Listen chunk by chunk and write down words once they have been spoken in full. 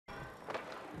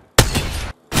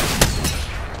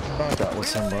I got with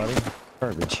somebody.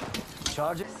 Garbage.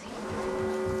 Charge it.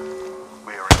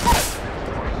 We are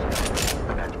in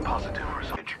the net positive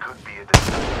result. It could be a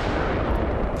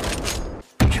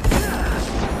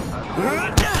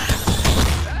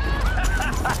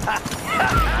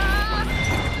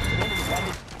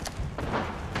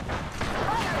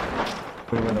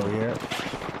We went over here.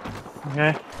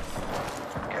 Okay.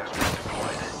 gas mask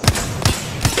deployed.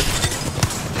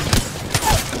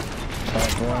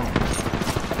 Back one.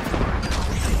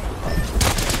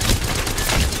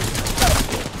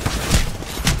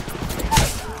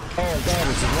 Oh god,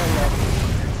 it's one left.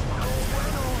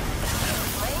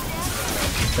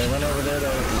 They went over there to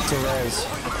res.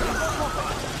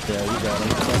 Yeah, you got him.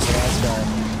 That's the last guy.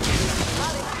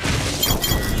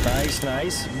 Nice,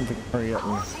 nice. Hurry up.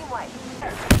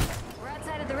 We're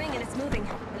outside of the ring and it's moving.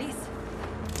 Please.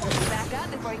 Back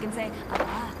up before you can say,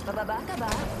 bababakaba,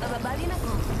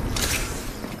 ako.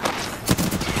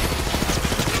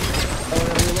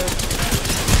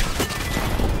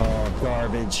 Oh,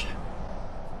 garbage.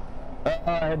 I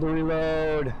had to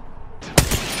reload.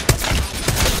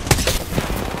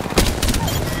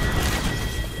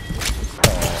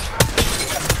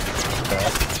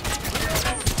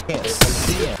 Can't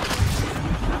see it.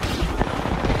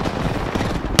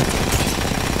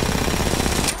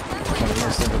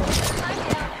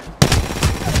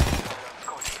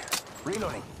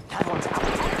 Reloading. That one's out.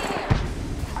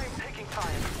 I'm taking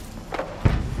fire.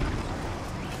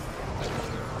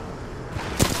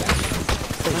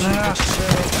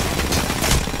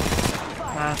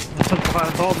 There's something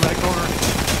behind the in that corner.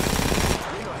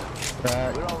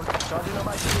 Right. We're all charging on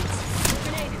my shields.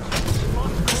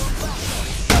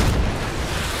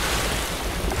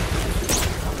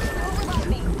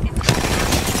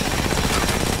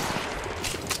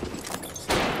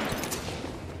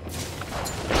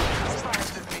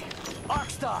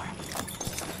 Arcstar.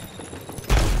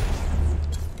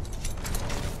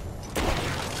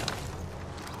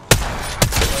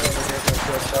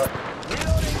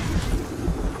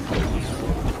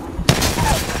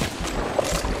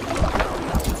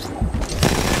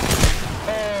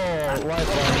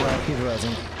 Wi-Fi, keep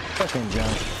rising. Fucking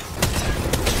junk.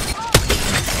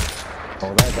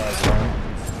 Oh, that guy's one.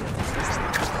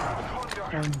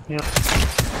 Yep.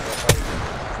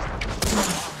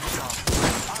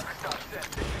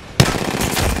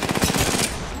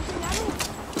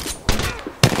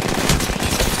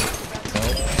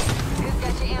 Who's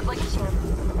got your amp like a champ?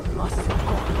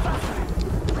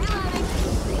 Reloading.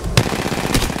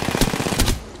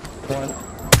 One.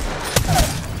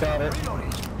 Got it.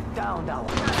 Down, down.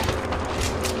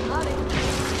 Reloading.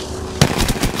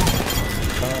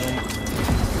 Got him.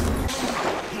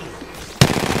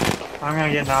 I'm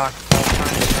gonna get knocked. I was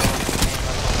trying to kill him.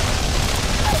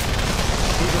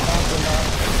 He's about to knock.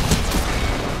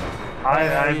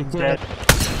 I'm dead.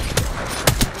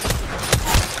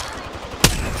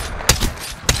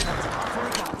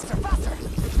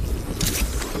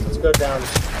 Let's go down.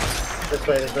 This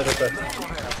way, this way, this way.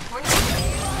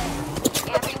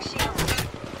 Amping shield.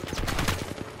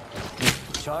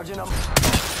 Charging them.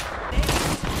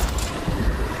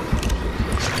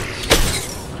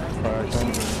 Alright,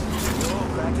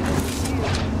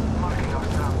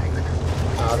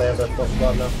 Ah, they have their full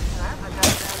squad now.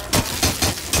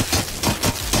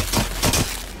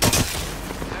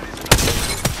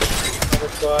 Another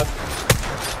squad.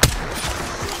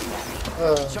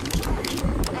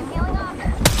 I'm healing up.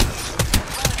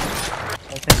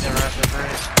 I think they're after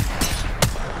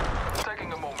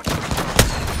Taking a moment.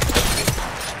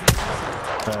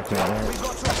 back there.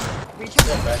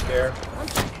 Get back here.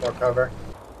 More cover.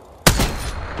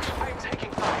 I'm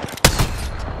taking fire.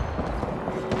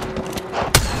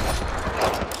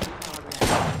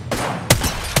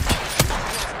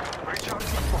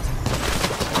 Recharging.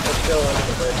 Let's go under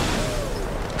the bridge.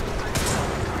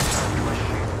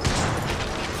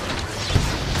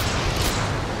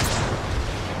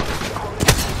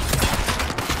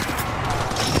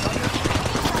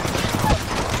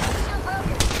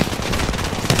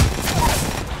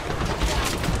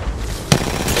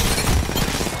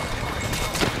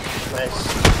 Nice.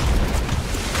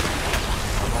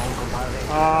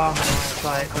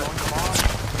 Sight. Good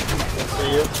to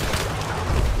see you.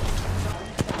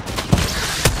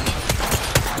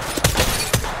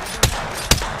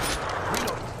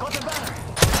 Got the banner.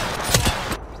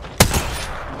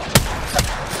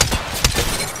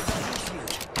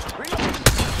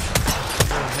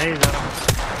 There's an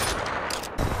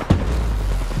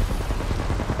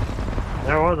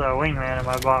There was a wingman in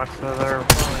my box, so they're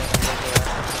probably gonna get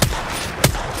that.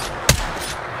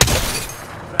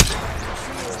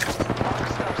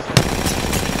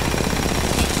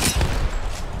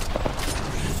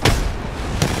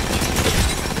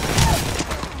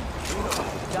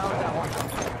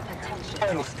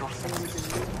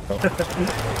 Get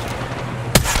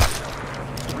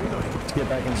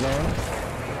back in zone.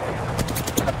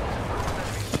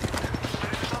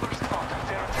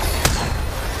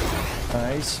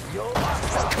 Nice.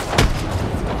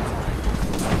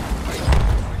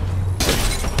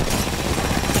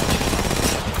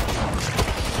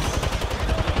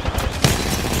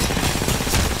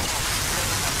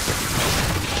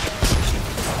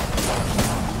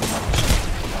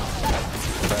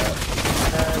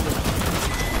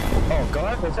 Oh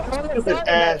God! What's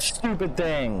that stupid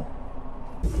thing?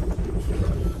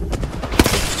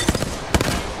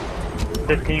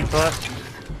 15 plus.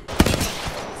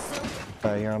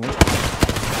 You're on me.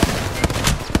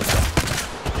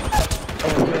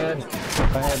 Oh, good.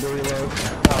 I had to reload.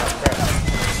 Oh, crap.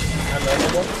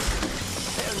 Unloadable?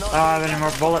 I don't have any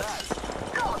more bullets.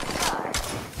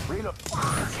 Reload.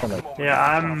 Come on. Yeah,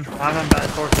 I'm in bad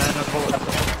force and no bullets.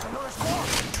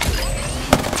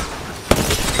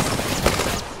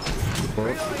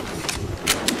 Bring it.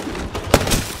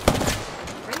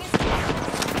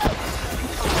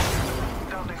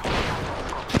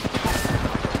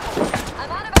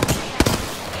 I'm out of ammunition.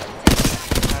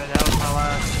 Alright, that was my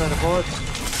last set of bullets.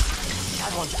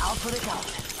 That one's out for the count.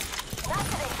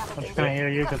 I'm just gonna heal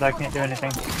you because I can't do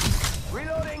anything.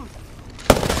 Reloading.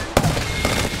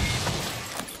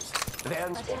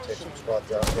 Then Take some squad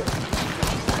drop here.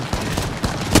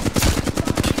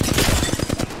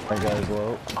 That guy's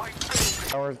low.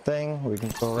 Our thing, we can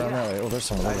go around that way. Oh, there's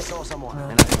someone I there. saw someone.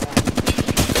 And I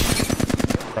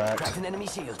Cracked. cracked an enemy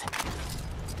shield.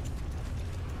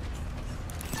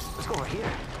 Let's go over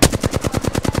here.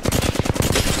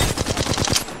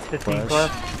 15 Flash.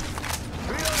 plus.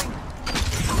 Reloading.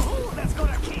 Ooh, that's got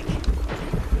a kick.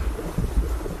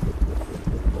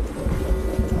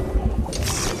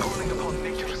 Calling upon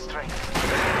nature's strength.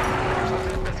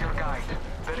 As your guide.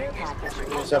 The ring is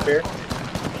moving. Who's up here? Oh,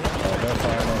 don't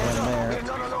fire no one there.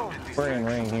 No, no, no. We're in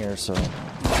ring here, so. Eyes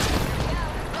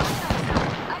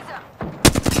up.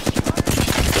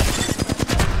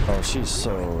 Oh, she's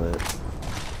so lit.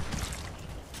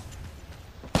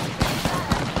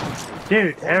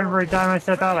 Dude, every time I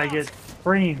step out, I get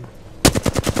screamed.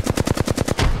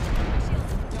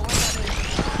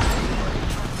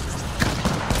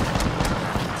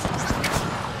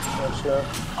 Let's go.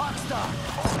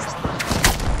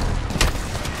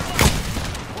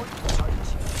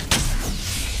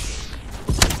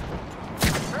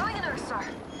 Throwing an Earth Star.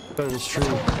 Go to this tree.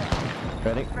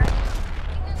 Ready?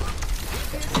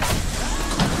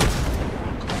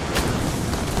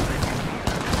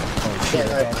 Oh shit,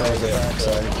 I thought that was the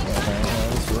backside. Okay, no,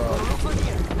 this is wrong.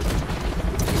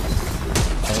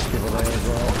 There's people there as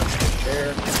well.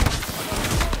 There.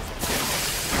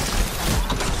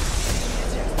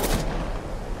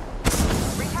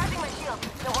 Recharging my shield.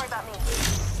 Don't worry about me.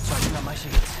 Charging on my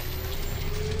shields.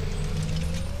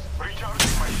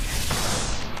 Recharging my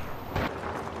shield.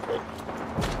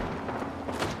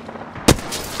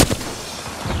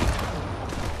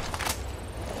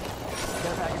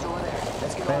 Got a package over there.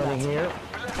 Let's get on Landing that. here.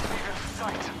 Blessed be the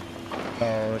sight.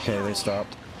 Oh, okay, they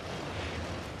stopped.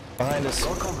 Behind us.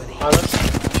 Go company. On us.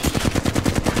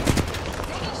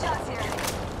 Taking shots here.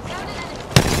 Down an enemy.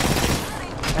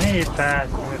 I need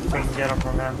fast if we can get them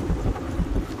from him.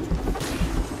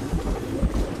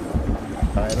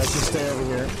 Alright, let's just stay over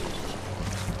here.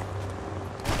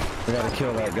 We gotta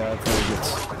kill that guy before he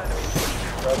gets.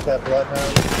 Drop that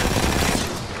bloodhound.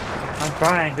 I'm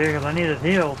trying to because I need his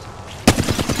heals.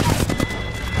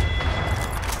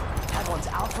 That one's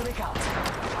out for the count.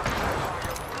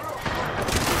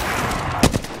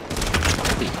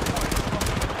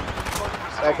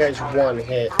 That guy's one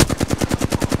hit.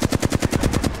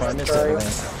 Oh, I missed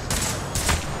everything.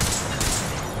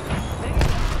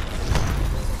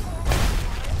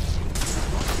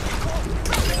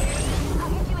 I'll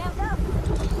get you amped up.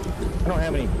 I don't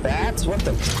have any bats? What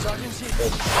the? Charging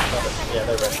shield. Yeah,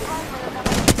 they're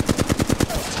rushing.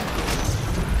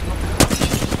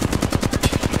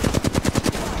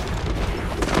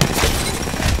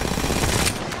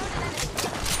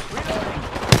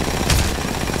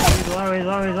 He's low, he's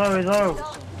low, he's low, he's low.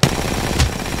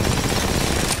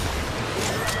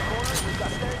 We've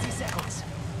got 30 seconds.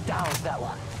 Down that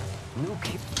one.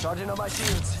 Nuke. Charging on my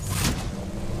shields.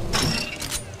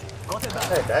 Got it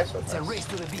Hey, back. that's It's a what race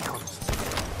to the beacon.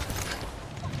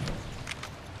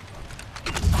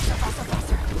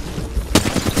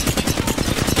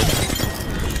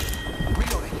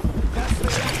 Reloading. That's the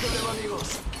last of them,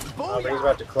 amigos. Oh, but he's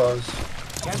about to close.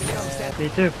 Can't be on stand. Me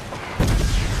too.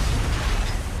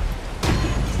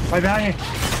 Right behind you.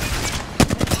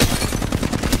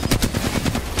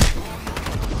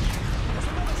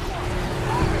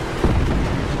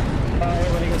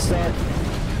 stuck.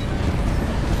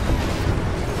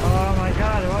 Oh my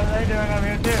god, what are they doing up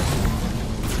here too?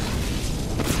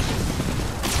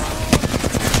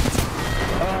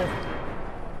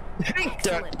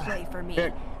 Excellent play for me.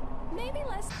 Here. Maybe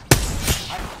less.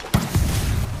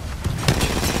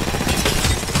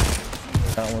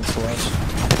 That one's flush.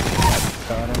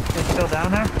 Got him. It's still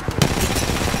down there?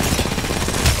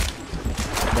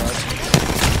 Flush.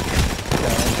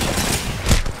 Got him.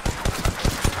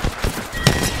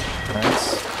 Nice.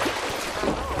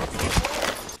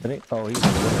 I think, oh, he's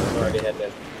Already heading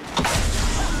in.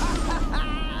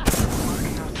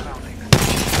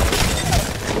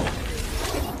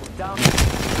 Down.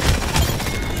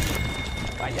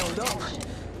 I held up.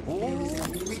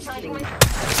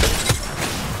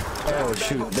 oh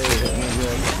shoot, they hit me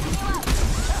good.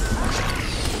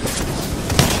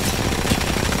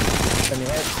 Any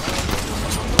help?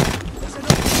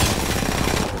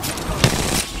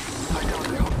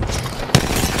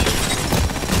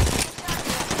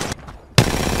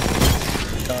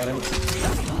 Got him.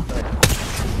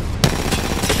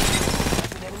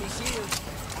 Enemy shield.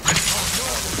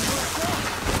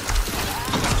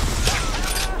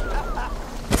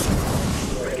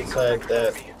 We're inside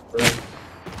that room.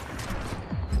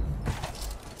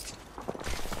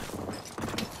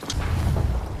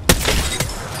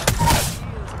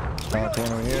 Knocked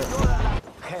one over here.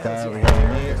 Hells Guy over yeah. here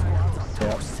on me.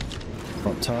 Yep.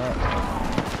 Up top.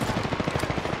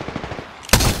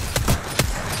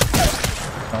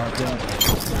 Knocked him.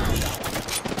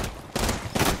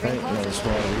 Right, another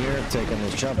squad over here. Taking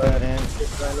this jump pad in.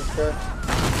 Just behind this guy.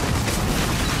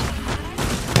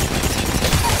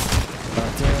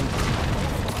 Knocked him.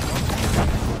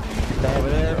 Guy over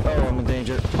there. Oh, I'm in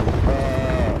danger.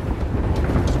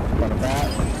 On a bat.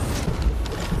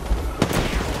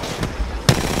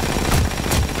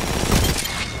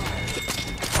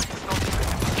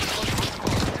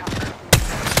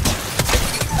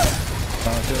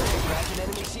 Knocked it.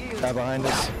 Enemy shield. Guy behind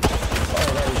us.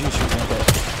 Oh, that was you shooting. Okay.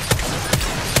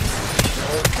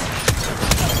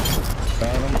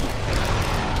 Got him.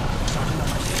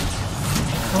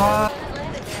 Come on.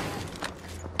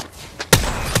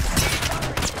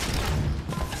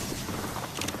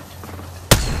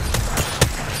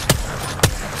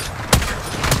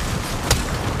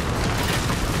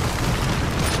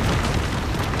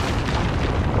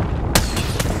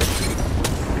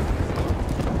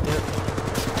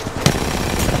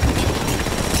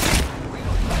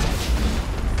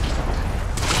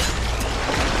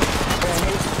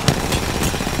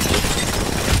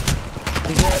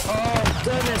 He's there. Oh,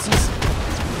 goodness. He's...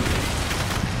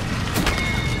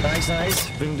 Nice, nice.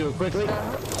 We can do it quickly.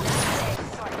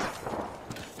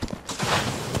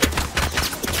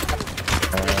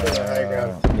 High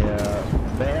ground.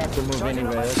 Yeah. They have to move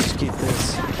anyway. Let's just keep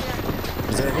this.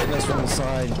 Because they're hitting us from the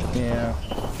side. Yeah.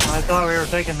 I thought we were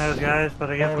taking those guys, but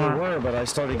I guess Well, we not. were, but I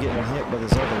started getting hit by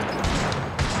this other.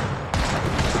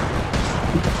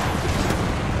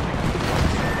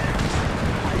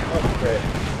 Oh, great.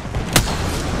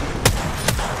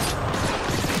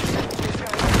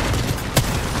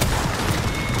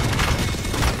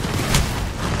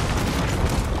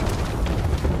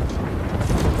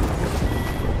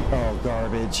 Oh,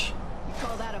 garbage.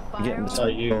 Call that a fire? Getting Oh,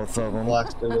 you both of them.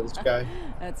 blasted into this guy.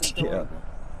 That's Yeah. adorable.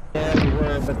 Yeah, we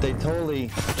were, but they totally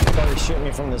started shooting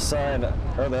me from the side,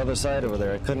 or the other side over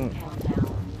there. I couldn't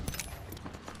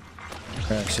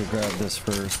actually grab this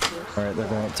first. Alright, they're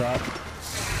going up top.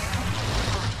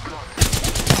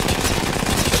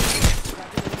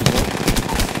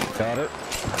 Got it.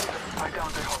 I downed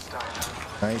a hostile.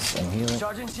 Nice, I'm healing.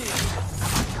 Charging shield.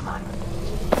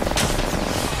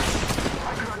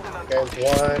 Guys,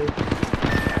 one.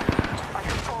 I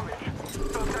can form it.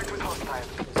 Contact with hostile.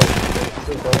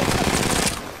 Two bullets.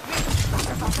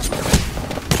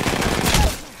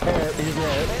 Alright, he's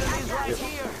dead. Enemies right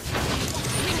here.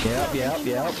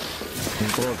 Yep. You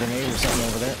throw a grenade or something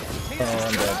over there. Oh,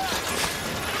 I'm dead.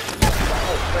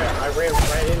 Oh crap, I ran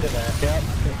right into that. Yep,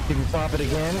 you can pop it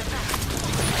again.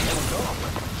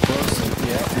 Close.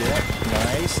 Yep.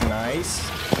 Nice.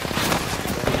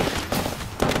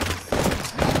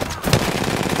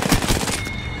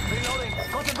 Reloading.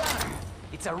 Got it back.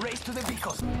 It's a race to the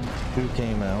beacon. Who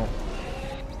came out?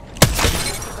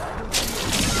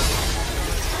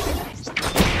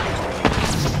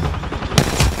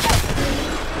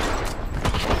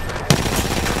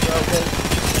 Broken.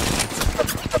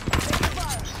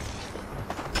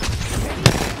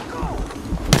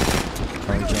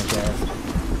 Oh, he jumped off.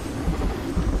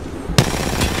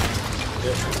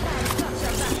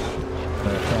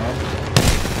 There, Tom.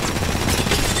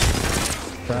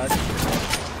 Cut.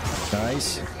 Nice.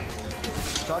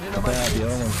 Charging on my Bad, the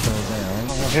other one's still down.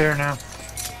 We're here now.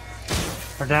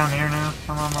 We're down here now.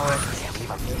 I'm on my way.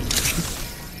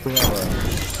 We have a...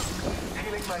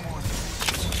 Healing my wounds.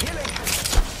 Healing!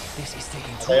 This is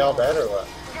taking too They all long. dead or what?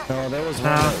 No, there was one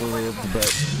No. that lived, but...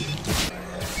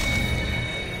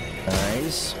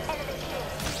 Nice.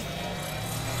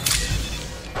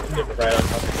 Get right on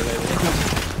top of the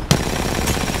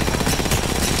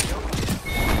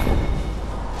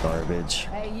Garbage.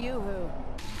 Hey, you who?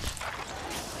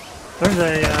 There's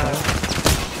a,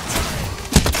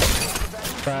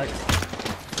 Crack.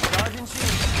 Charging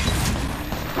shield.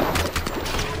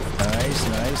 Nice,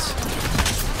 nice.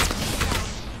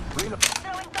 Reload.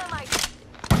 Throwing thermite.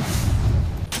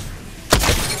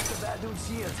 The bad dude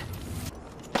shield.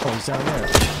 Oh, he's down there.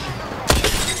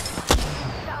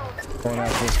 Going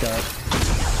after this guy.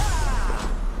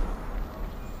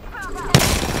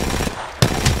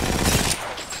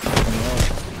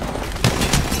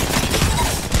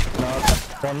 No,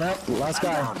 one left. Last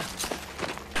guy.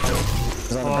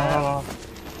 He's on the back.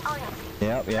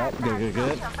 Yep, yep. Good, good,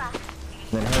 good.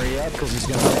 Then hurry up, because he's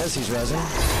gonna res. He's resin.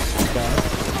 Got it.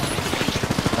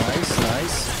 Nice,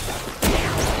 nice.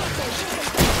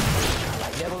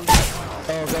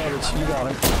 Oh, garbage. You got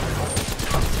him.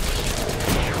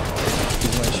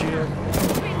 Use my shield.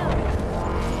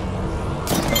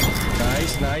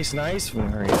 Nice, nice, nice. We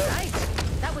hurry up. Right.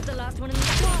 That was the last one in the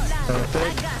squad.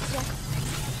 Perfect. I gotcha.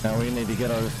 Now we need to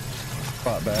get our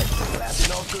spot back.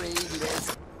 Blasting all three.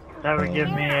 Let's that would give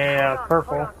me a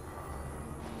purple.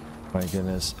 My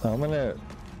goodness. I'm gonna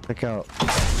pick out.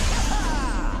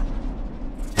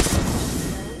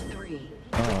 3.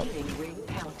 Oh, Beginning ring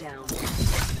countdown.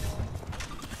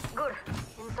 Good.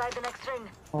 Inside the next ring.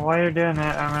 Well, while you're doing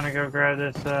that, I'm gonna go grab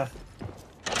this,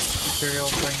 material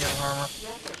so I can get armor.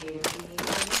 Replicator being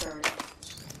confirmed.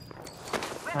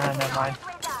 Never mind.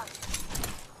 Way down.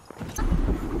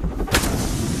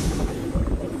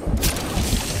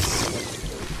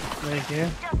 Thank you.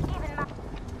 Just even my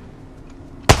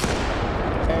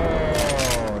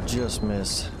oh, just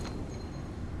miss.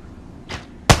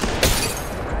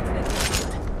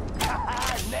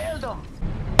 nailed him.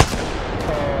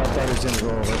 Oh, I thought he was gonna go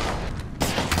over.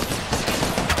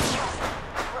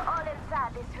 we're all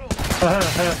inside this ring.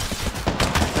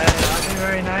 Hey, I'll be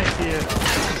very nice to you.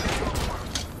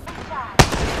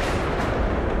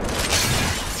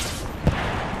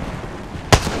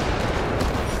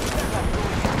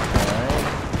 Alright.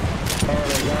 Oh,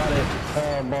 they got it.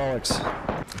 Oh, bollocks.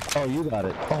 Oh, you got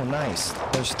it. Oh, nice.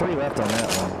 There's 3 left on that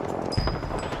one.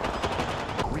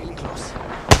 Really close.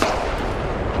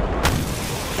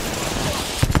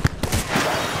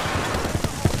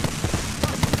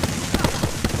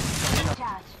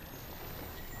 Charge.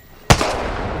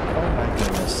 Oh, my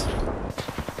goodness.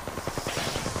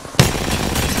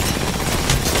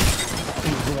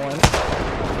 He's one.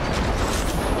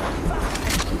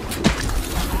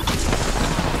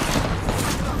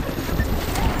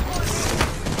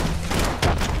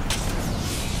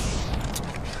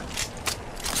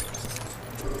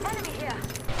 Enemy here.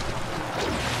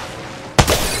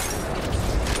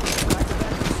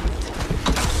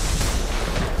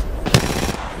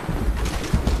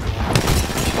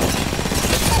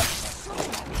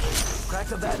 Crack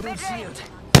the bad dude shield.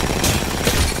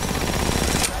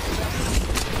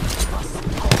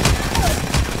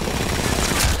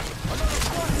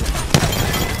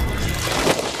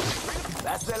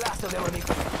 That's the last of them,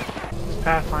 amigo.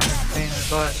 Pathfinder pain in the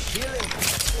butt. Healing.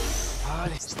 Ah,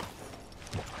 this-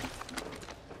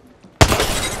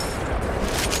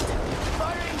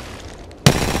 Firing.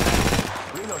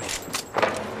 Reloading.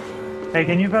 Hey,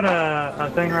 can you put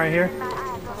a thing right here? My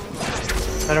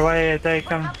eyes on That way if they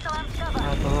come, up, so I'm covered.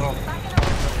 that's a little, Backing up.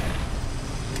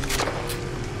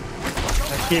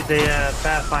 let's keep the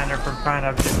Pathfinder from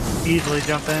trying to just easily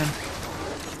jump in.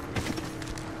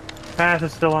 Path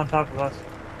is still on top of us.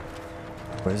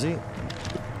 Where is he?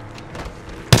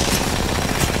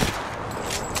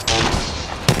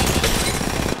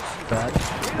 Back.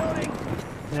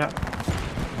 Yeah.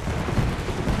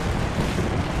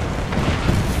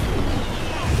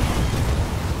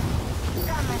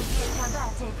 Come and see it,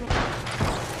 I'll take it.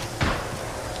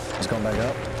 He's going back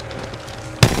up.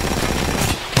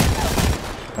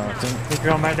 Knocked him. He's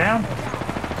going back down.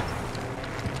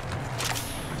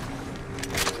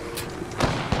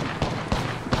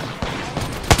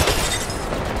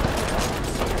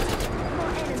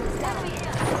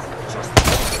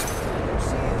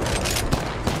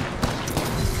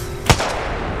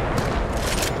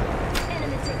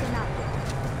 Enemy taken out.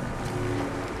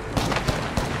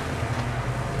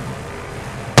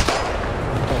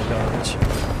 Oh, garbage.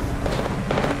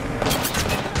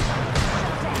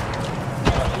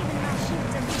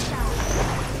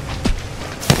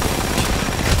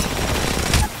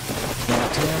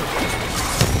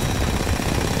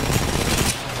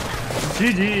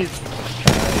 GG's.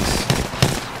 Nice.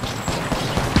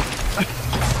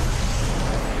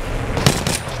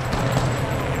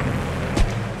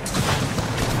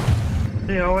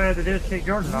 See, all we had to do is take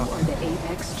Jordan off. The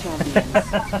Apex champions.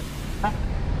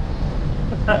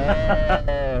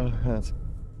 That's,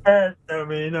 I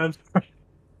mean,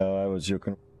 I was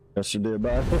joking yesterday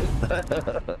about it.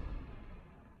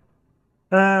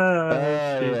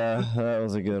 Yeah, that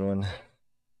was a good one.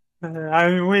 I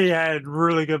mean, we had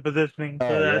really good positioning,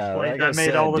 so that's like, like that I made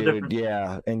said, all the dude, difference.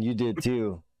 yeah, and you did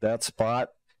too. That spot.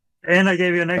 And I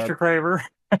gave you an extra craver.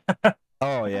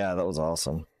 Oh yeah, that was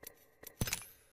awesome.